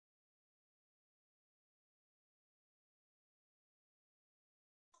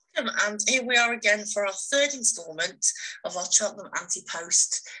And here we are again for our third instalment of our Cheltenham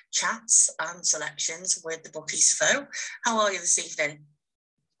Anti-Post chats and selections with the Bookie's Foe. How are you this evening?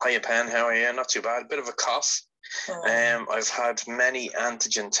 Hiya, Pen. How are you? Not too bad. Bit of a cough. Oh. I've had many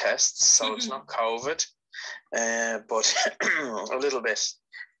antigen tests, so it's not COVID, but a little bit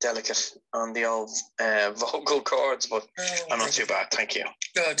delicate on the old vocal cords, but I'm not too bad, thank you.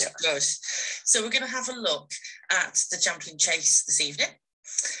 Good. So we're going to have a look at the Champion Chase this evening.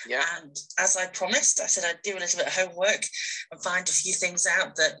 Yeah. And as I promised, I said I'd do a little bit of homework and find a few things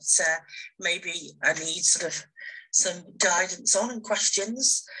out that maybe I need sort of some guidance on and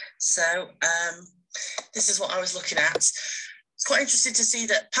questions. So this is what I was looking at. It's quite interesting to see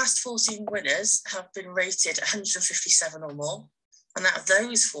that past 14 winners have been rated 157 or more. And out of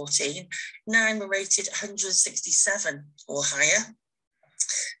those 14, 9 were rated 167 or higher.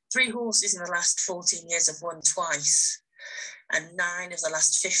 3 horses in the last 14 years have won twice. And 9 of the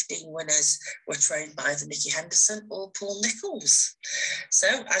last 15 winners were trained by either Nicky Henderson or Paul Nicholls.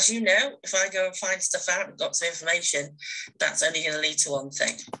 So, as you know, if I go and find stuff out and got some information, that's only going to lead to one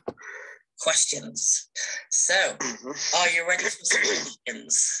thing. Questions. So, Are you ready for some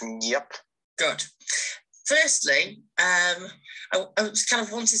questions? Yep. Good. Firstly, I was kind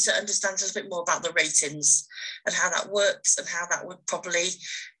of wanted to understand a little bit more about the ratings and how that works and how that would probably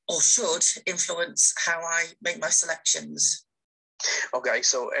or should influence how I make my selections. Okay,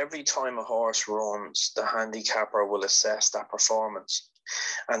 so every time a horse runs, the handicapper will assess that performance,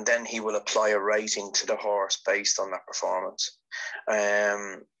 and then he will apply a rating to the horse based on that performance.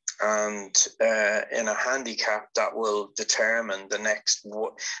 And in a handicap, that will determine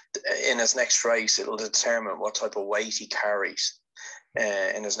in his next race, it'll determine what type of weight he carries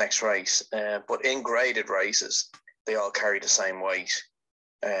in his next race. But in graded races, they all carry the same weight.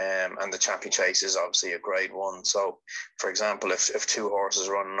 And the Champion Chase is obviously a grade 1. So, for example, if 2 horses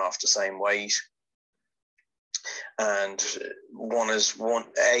are running off the same weight, and one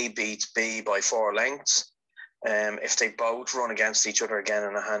A beats B by 4 lengths, if they both run against each other again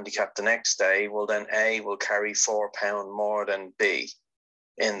in a handicap the next day, well, then A will carry £4 more than B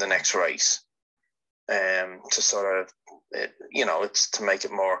in the next race, to sort of, it's to make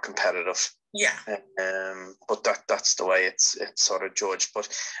it more competitive. Yeah. But that's the way it's sort of judged. But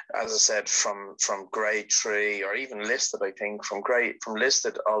as I said, from grade 3 or even listed, I think from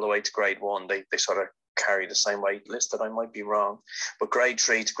listed all the way to grade 1, they sort of carry the same weight. Listed, I might be wrong, but grade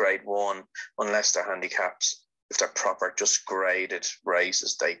 3 to grade 1, unless they're handicaps, if they're proper just graded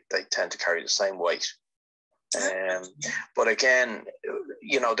races, they tend to carry the same weight. But again,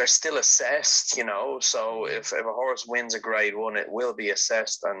 they're still assessed, so if a horse wins a grade 1, it will be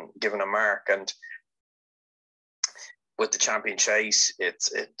assessed and given a mark. And with the Champion Chase,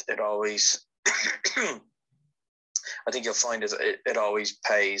 it always I think you'll find it always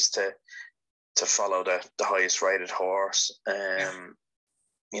pays to follow the highest rated horse.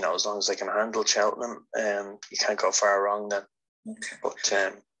 As long as they can handle Cheltenham, you can't go far wrong then. Okay. But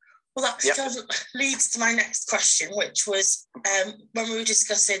well, that leads to my next question, which was when we were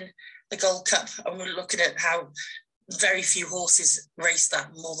discussing the Gold Cup and we were looking at how very few horses race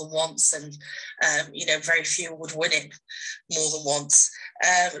that more than once, and very few would win it more than once.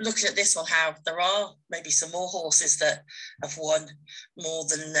 Looking at this one, how there are maybe some more horses that have won more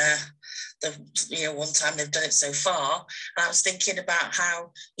than the one time they've done it so far. And I was thinking about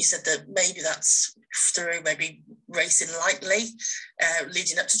how you said that maybe that's through maybe racing lightly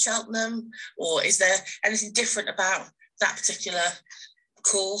leading up to Cheltenham, or is there anything different about that particular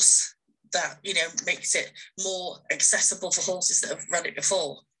course that makes it more accessible for horses that have run it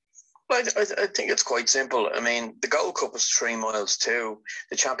before? Well, I think it's quite simple. I mean, the Gold Cup is 3 miles too.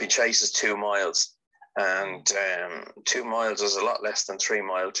 The Champion Chase is 2 miles, and 2 miles is a lot less than 3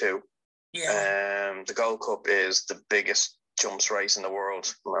 mile too. Yeah. The Gold Cup is the biggest jumps race in the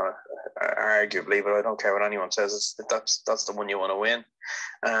world, arguably, but I don't care what anyone says. That's the one you want to win,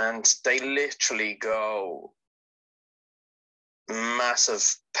 and they literally go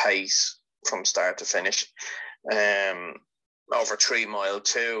massive pace from start to finish, over 3 mile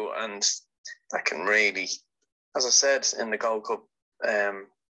too, and that can really, as I said in the Gold Cup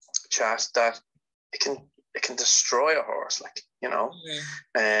chat, that it can destroy a horse,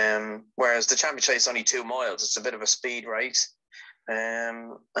 whereas the Champion Chase is only 2 miles. It's a bit of a speed race,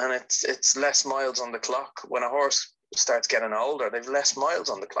 and it's less miles on the clock. When a horse starts getting older, they've less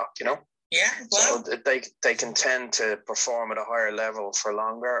miles on the clock, Yeah, well, so they can tend to perform at a higher level for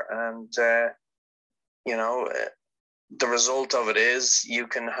longer, and the result of it is you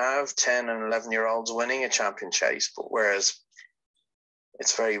can have 10 and 11-year-olds winning a Champion Chase, but whereas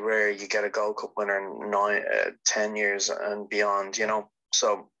it's very rare you get a Gold Cup winner 10 years and beyond,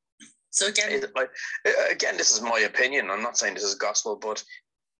 So So again, this is my opinion. I'm not saying this is gospel, but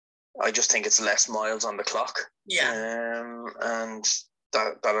I just think it's less miles on the clock. Yeah. And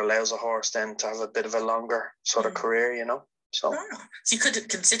that allows a horse then to have a bit of a longer sort of career, you know. So you could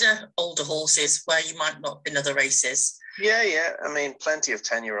consider older horses where you might not in other races. Yeah. I mean, plenty of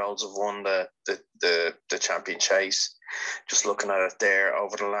 10-year-olds have won the champion chase. Just looking at it there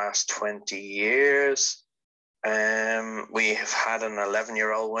over the last 20 years. We have had an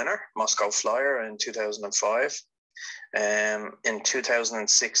 11-year-old winner, Moscow Flyer, in 2005. In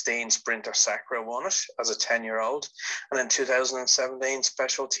 2016, Sprinter Sacra won it as a 10-year-old. And in 2017,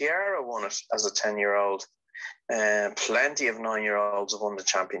 Special Tiara won it as a 10-year-old. Plenty of 9-year-olds have won the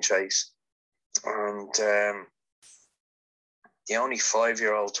champion chase. And the only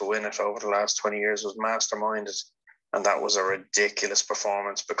 5-year-old to win it over the last 20 years was Masterminded. And that was a ridiculous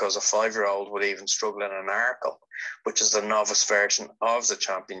performance because a 5-year-old would even struggle in an Arkle, which is the novice version of the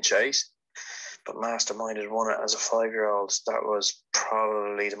champion chase. But Masterminded won it as a 5-year-old. That was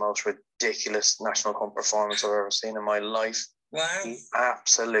probably the most ridiculous National Cup performance I've ever seen in my life. Wow. He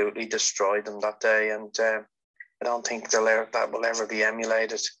absolutely destroyed them that day. And I don't think that will ever be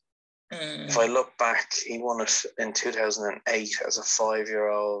emulated. If I look back, he won it in 2008 as a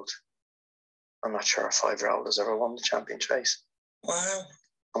 5-year-old. I'm not sure a 5-year-old has ever won the champion chase. Wow.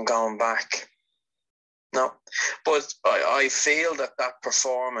 I'm going back. No. But I feel that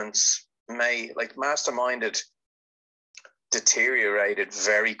performance like Masterminded deteriorated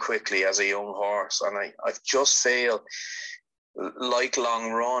very quickly as a young horse. And I just feel like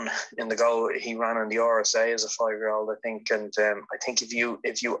Long Run in the go he ran in the RSA as a 5-year-old, I think. And I think if you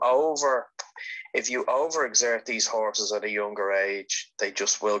overexert these horses at a younger age, they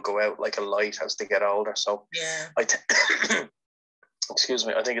just will go out like a light as they get older. So yeah, excuse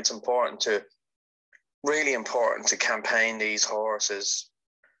me, I think it's really important to campaign these horses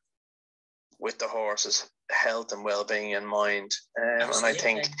with the horses' health and well-being in mind. And I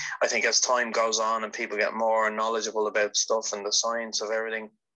think as time goes on and people get more knowledgeable about stuff and the science of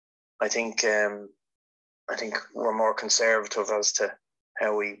everything, I think we're more conservative as to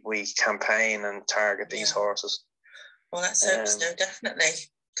how we campaign and target these horses. Well, that's so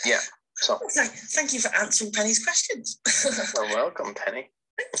definitely. Yeah. So thank you for answering Penny's questions. You're welcome, Penny.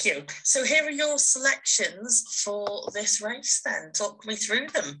 Thank you. So here are your selections for this race then. Talk me through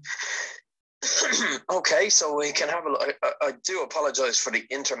them. Okay, so we can have a look. I do apologise for the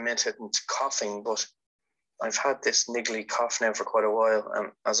intermittent coughing, but I've had this niggly cough now for quite a while,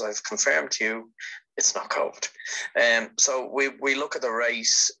 and as I've confirmed to you, it's not COVID. So we look at the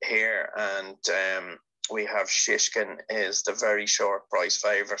race here, and we have Shishkin is the very short price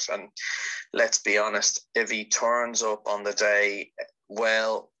favourite, and let's be honest, if he turns up on the day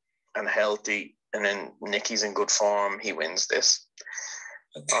well and healthy, and then Nicky's in good form, he wins this.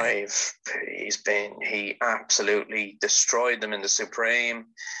 Okay. He absolutely destroyed them in the Supreme.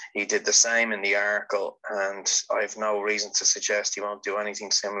 He did the same in the Arkle, and I've no reason to suggest he won't do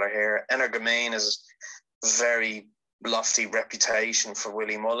anything similar here. Energamine is very lofty reputation for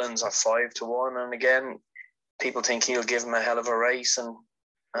Willie Mullins at 5-1, and again, people think he'll give him a hell of a race,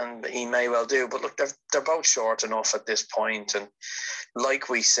 and he may well do. But look, they're both short enough at this point, and like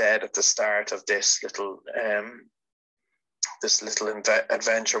we said at the start of this little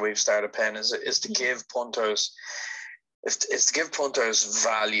adventure we've started, Penn, is to give punters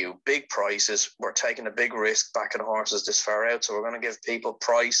value, big prices. We're taking a big risk backing horses this far out, so we're going to give people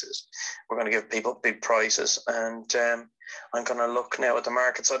prices. We're going to give people big prices, and I'm going to look now at the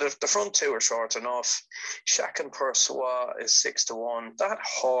market. So the front two are short enough. Chacun Pour Soi is 6-1. That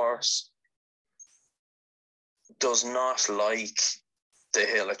horse does not like the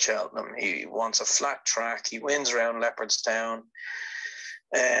hill at Cheltenham. He wants a flat track. He wins around Leopardstown.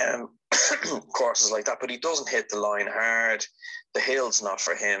 Courses like that, but he doesn't hit the line hard. The hill's not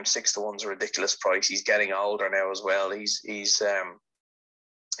for him. 6-1's a ridiculous price. He's getting older now as well. He's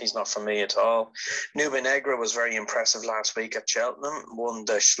not for me at all. Nube Negra was very impressive last week at Cheltenham, won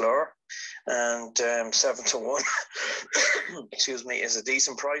the Schlur, and 7-1 excuse me, is a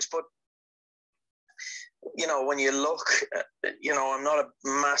decent price. But when you look, I'm not a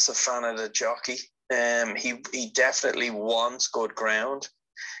massive fan of the jockey. He definitely wants good ground,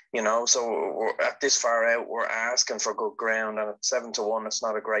 so we're at this far out, we're asking for good ground, and at 7-1, it's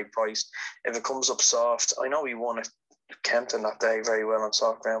not a great price. If it comes up soft, I know he won at Kempton that day very well on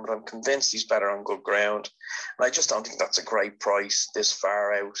soft ground, but I'm convinced he's better on good ground. And I just don't think that's a great price this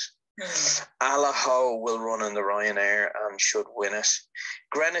far out. Allaho will run in the Ryanair and should win it.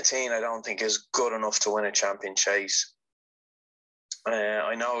 Grenadine, I don't think, is good enough to win a champion chase.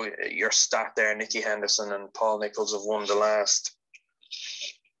 I know your stat there, Nicky Henderson and Paul Nicholls have won the last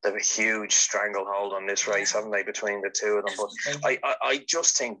They have a huge stranglehold on this race, haven't they, between the two of them? But I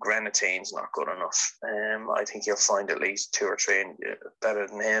just think Grenadine's not good enough. I think you'll find at least 2 or 3 better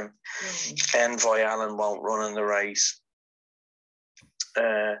than him. Envoy Allen won't run in the race.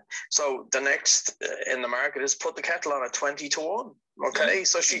 So the next in the market is Put the Kettle On at 20-1. Okay,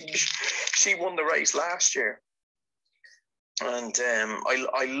 so she won the race last year. And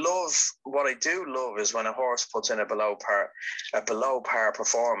I love, what I do love is when a horse puts in a below par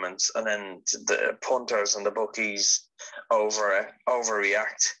performance, and then the punters and the bookies overreact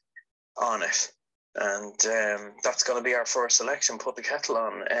on it. And that's going to be our first selection. Put the Kettle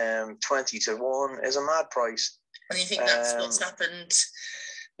On. 20-1 is a mad price. And you think that's what's happened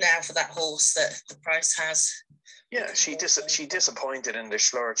now for that horse, that the price has? Yeah, she disappointed in the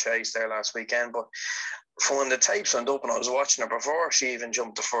Schlur chase there last weekend, but from when the tapes went up and I was watching her before she even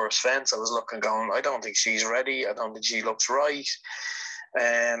jumped the first fence, I was looking, going, I don't think she's ready. I don't think she looks right.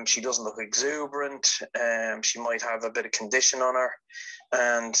 She doesn't look exuberant. She might have a bit of condition on her.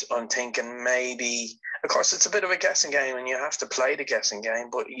 And I'm thinking maybe, of course, it's a bit of a guessing game and you have to play the guessing game,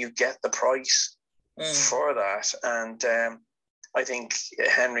 but you get the price for that. And I think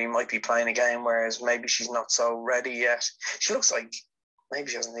Henry might be playing a game, whereas maybe she's not so ready yet. She looks like maybe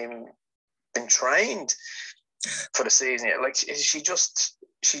she hasn't even been trained for the season yet. Like she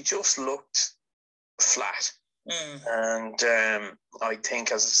just looked flat. And I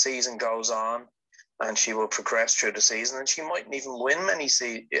think as the season goes on and she will progress through the season, and she mightn't even win many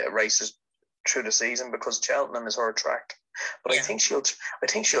races through the season because Cheltenham is her track. But I think she'll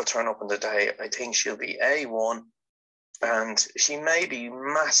turn up in the day. I think she'll be A1, and she may be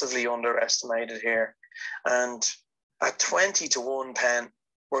massively underestimated here. And at 20-1 pen,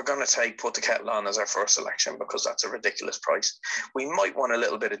 we're going to take Put the Kettle On as our first selection because that's a ridiculous price. We might want a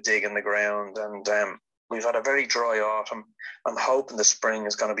little bit of dig in the ground, and we've had a very dry autumn. I'm hoping the spring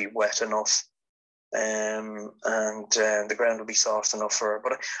is going to be wet enough, and the ground will be soft enough for her.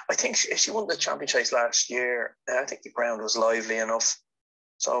 But I think she won the champion chase last year. I think the ground was lively enough,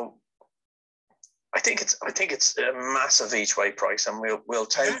 so I think it's a massive each way price, and we'll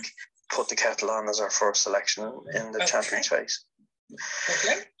take Put the Kettle On as our first selection in the champion chase.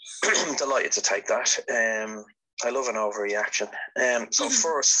 Okay. I'm delighted to take that. I love an overreaction. So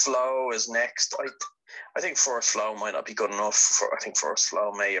First Flow is next. I think First Flow might not be good enough. I think First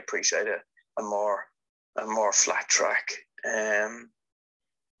Flow may appreciate a more flat track.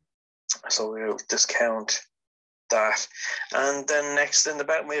 So we'll discount that. And then next in the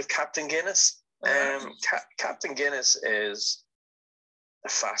bout we have Captain Guinness. Captain Guinness is a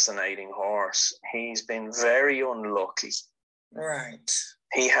fascinating horse. He's been very unlucky. Right.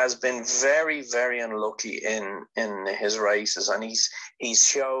 He has been very, very unlucky in his races, and he's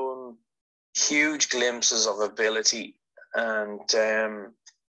shown huge glimpses of ability. And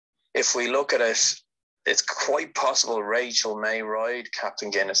if we look at it, it's quite possible Rachel may ride Captain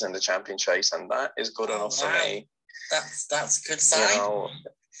Guinness in the champion chase, and that is good enough for me. That's a good sign.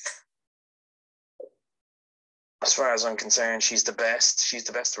 As far as I'm concerned, she's the best. She's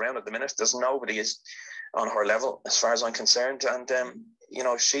the best around at the minute. There's nobody is on her level, as far as I'm concerned. And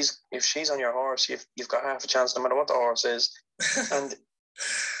if she's on your horse, you've got half a chance, no matter what the horse is. And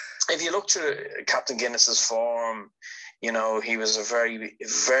if you look to Captain Guinness's form, he was a very,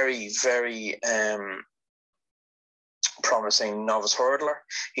 very, very promising novice hurdler.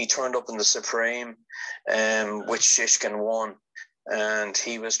 He turned up in the Supreme, which Shishkin won, and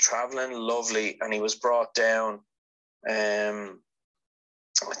he was travelling lovely, and he was brought down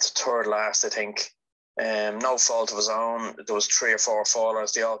with the third last, I think. No fault of his own. There was 3 or 4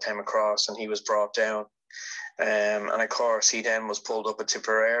 fallers. They all came across, and he was brought down. And of course, he then was pulled up at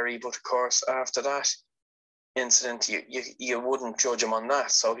Tipperary. But of course, after that incident, you wouldn't judge him on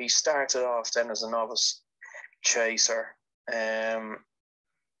that. So he started off then as a novice chaser, and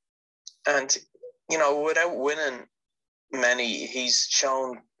without winning many, he's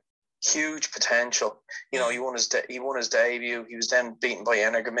shown huge potential. He won his debut. He was then beaten by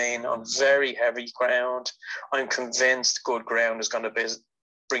Energamine on very heavy ground. I'm convinced good ground is going to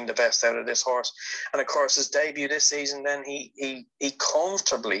bring the best out of this horse. And of course, his debut this season, then he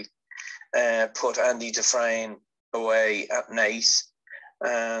comfortably put Andy Dufresne away at Naas.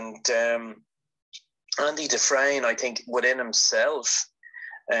 And Andy Dufresne, I think, within himself,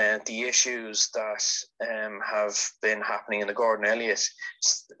 the issues that have been happening in the Gordon Elliott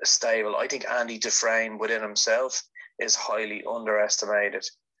stable, I think Andy Dufresne within himself is highly underestimated.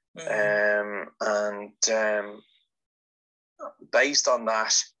 Based on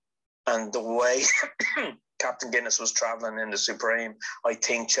that and the way Captain Guinness was travelling in the Supreme. I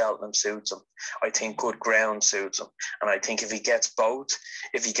think Cheltenham suits him. I think good ground suits him. And I think if he gets both,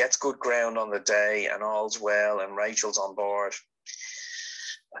 if he gets good ground on the day and all's well and Rachel's on board,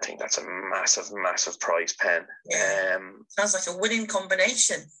 I think that's a massive, massive prize pen. Yeah. Sounds like a winning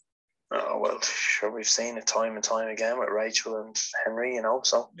combination. Oh, well, sure, we've seen it time and time again with Rachel and Henry,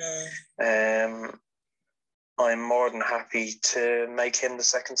 so I'm more than happy to make him the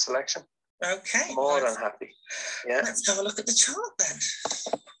second selection. Okay. More than happy. Yeah. Let's have a look at the chart then.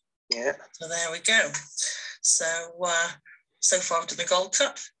 Yeah. So there we go. So far to the Gold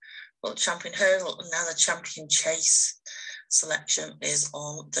Cup, well, Champion Hurdle, and now the Champion Chase selection is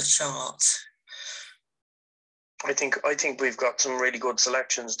on the chart. I think we've got some really good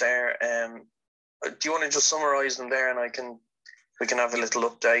selections there. Do you want to just summarise them there, and we can have a little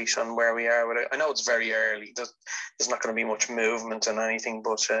update on where we are with it? I know it's very early. There's not going to be much movement and anything,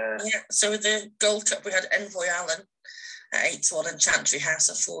 but So with the Gold Cup, we had Envoy Allen at 8-1 and Chantry House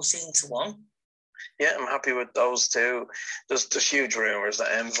at 14-1. Yeah, I'm happy with those two. There's huge rumours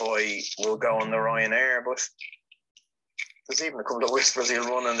that Envoy will go on the Ryanair, but there's even a couple of whispers he'll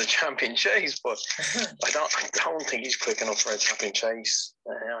run in the Champion Chase, but I don't think he's quick enough for a Champion Chase.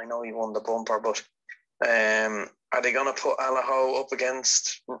 I know he won the bumper, but are they going to put Allaho up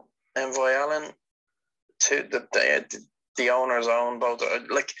against Envoy Allen? The owners own both,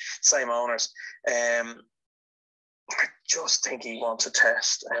 like same owners. I just think he wants to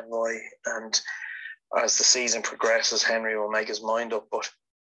test Envoy, and as the season progresses, Henry will make his mind up. But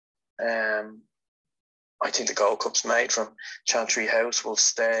I think the Gold Cup's made from Chantry House. Will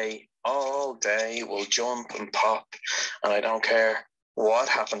stay all day, will jump and pop, and I don't care what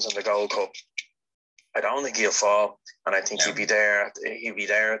happens in the Gold Cup. I don't think he'll fall, and I think he'll be there at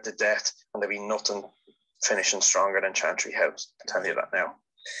the death, and there'll be nothing finishing stronger than Chantry House. I tell you that now.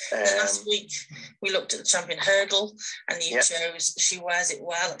 Last week we looked at the Champion Hurdle, and you chose She Wears It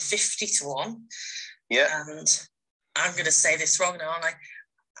Well at 50-1. Yeah, and I'm going to say this wrong now, aren't I?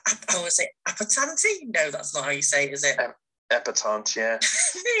 I always say Apatante. No, that's not how you say it, is it? Epatante, yeah.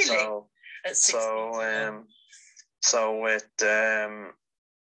 Really? So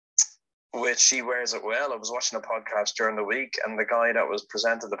with She Wears It Well, I was watching a podcast during the week, and the guy that was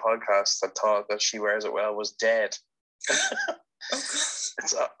presenting the podcast had thought that She Wears It Well was dead. Oh, God.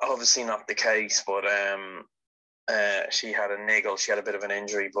 It's obviously not the case, but she had a niggle. She had a bit of an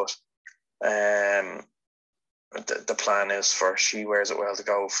injury, but the plan is for She Wears It Well to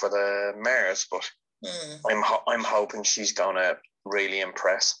go for the mares, but I'm hoping she's going to really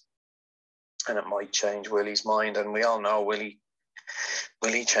impress, and it might change Willie's mind. And we all know Willie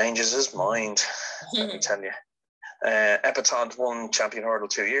changes his mind. Let me tell you. Epatante won Champion Hurdle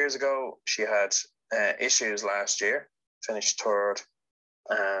 2 years ago. She had issues last year, finished third,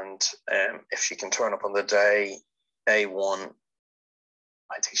 and if she can turn up on the day, A1,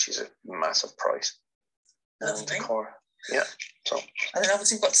 I think she's a massive price. Lovely. Yeah. So. And then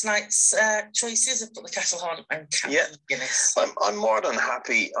obviously we've got tonight's choices. I've put the Kettle on and Captain Guinness. I'm more than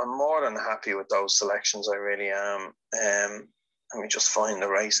happy. I'm more than happy with those selections. I really am. Let me just find the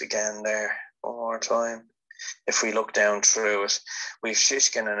race again there one more time. If we look down through it, we've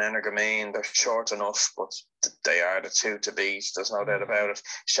Shishkin and Energamine. They're short enough, but they are the two to beat. There's no doubt about it.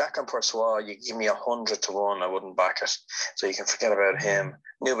 Shaq and Persois, you give me 100-1, I wouldn't back it. So you can forget about him.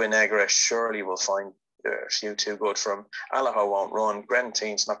 Nuba Negra surely will find a few too good for him. Allaho won't run.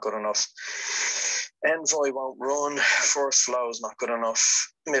 Grenatine's not good enough. Envoy won't run. First Flow's not good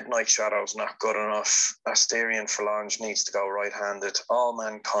enough. Midnight Shadow's not good enough. Asterian Phalange needs to go right-handed. All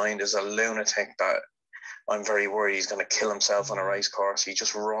Mankind is a lunatic that I'm very worried he's going to kill himself on a race course. He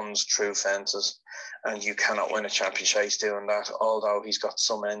just runs through fences, and you cannot win a Champion Chase doing that, although he's got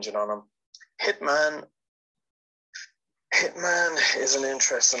some engine on him. Hitman is an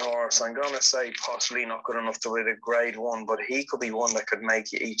interesting horse. I'm going to say possibly not good enough to win a grade 1, but he could be one that could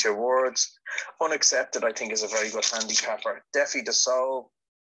make you eat your words. Unaccepted, I think, is a very good handicapper. Defi de Soul,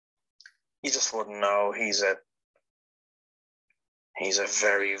 you just wouldn't know. He's a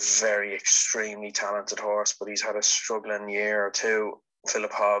very, very extremely talented horse, but he's had a struggling year or two.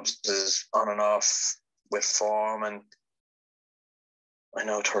 Philip Hobbs is on and off with form, and I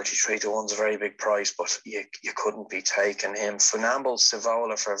know 33-1 is a very big price, but you couldn't be taking him. Funambule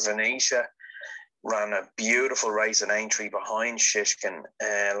Sivola for Venetia ran a beautiful race in Aintree behind Shishkin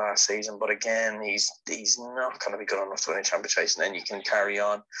last season, but again, he's not going to be good enough to win a Champion Chase, and then you can carry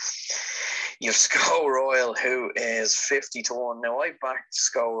on. You've Sco Royal, who is 50-1. Now, I backed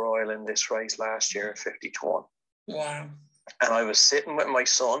Sco Royal in this race last year at 50-1. Wow. And I was sitting with my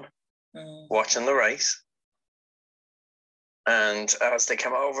son watching the race, And as they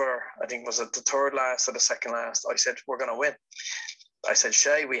came over, I think was it the third last or the second last, I said, we're going to win. I said,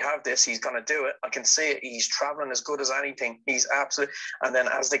 Shay, we have this. He's going to do it. I can see it. He's traveling as good as anything. He's absolute. And then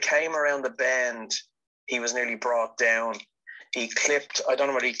as they came around the bend, he was nearly brought down. He clipped, I don't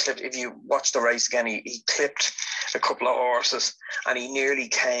know what he clipped. If you watch the race again, he clipped a couple of horses and he nearly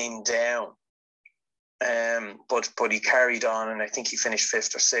came down. But he carried on, and I think he finished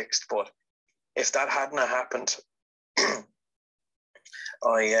 5th or 6th. But if that hadn't happened,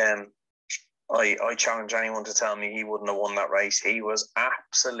 I challenge anyone to tell me he wouldn't have won that race. He was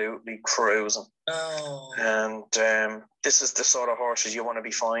absolutely cruising. Oh. And this is the sort of horses you want to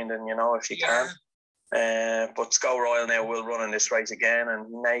be finding, if you can. But Sco Royal now will run in this race again, and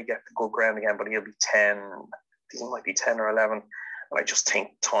he may get the good ground again, but he'll be 10. I think he might be 10 or 11. And I just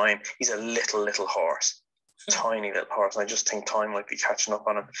think time, he's a little horse. Tiny little horse, and I just think time might be catching up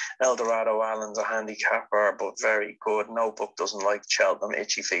on him. Eldorado Allen's a handicapper, but very good. No Book doesn't like Cheltenham.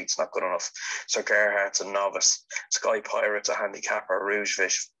 Itchy Feet's not good enough. Sir Gerhardt's a novice. Sky Pirate's a handicapper. Rouge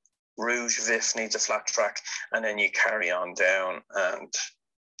Vif needs a flat track, and then you carry on down, and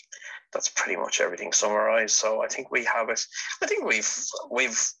that's pretty much everything summarised. So I think we have it. I think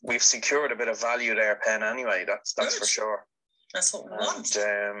we've secured a bit of value there, Pen. Anyway, that's for sure. That's what we want.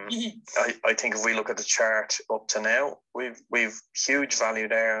 I think if we look at the chart up to now, we've huge value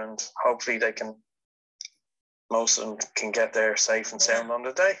there, and hopefully most of them can get there safe and sound on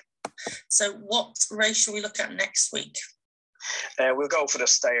the day. So what race shall we look at next week? We'll go for the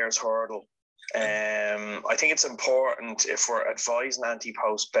Stayers Hurdle. I think it's important, if we're advising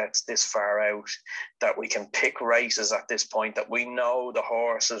anti-post bets this far out, that we can pick races at this point that we know the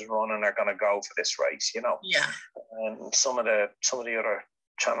horses running are going to go for this race. Yeah. And some of the other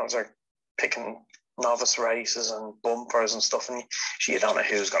channels are picking novice races and bumpers and stuff, and you don't know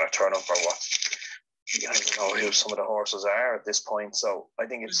who's going to turn up or what. You don't even know who some of the horses are at this point. So I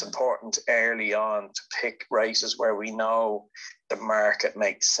think it's important early on to pick races where we know the market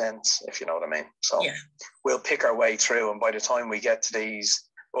makes sense, if you know what I mean. So we'll pick our way through, and by the time we get to these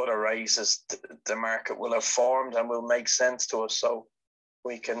other races, the market will have formed and will make sense to us, so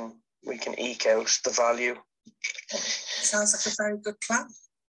we can eke out the value. Sounds like a very good plan.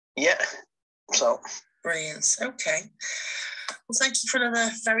 Yeah. So brilliant. Okay. Well, thank you for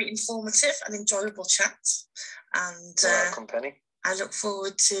another very informative and enjoyable chat. And you're welcome, Penny. I look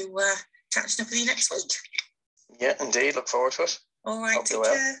forward to catching up with you next week. Yeah, indeed. Look forward to it. All right. Take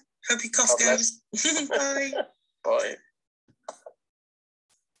care. Hope your cough goes. Bye. Bye.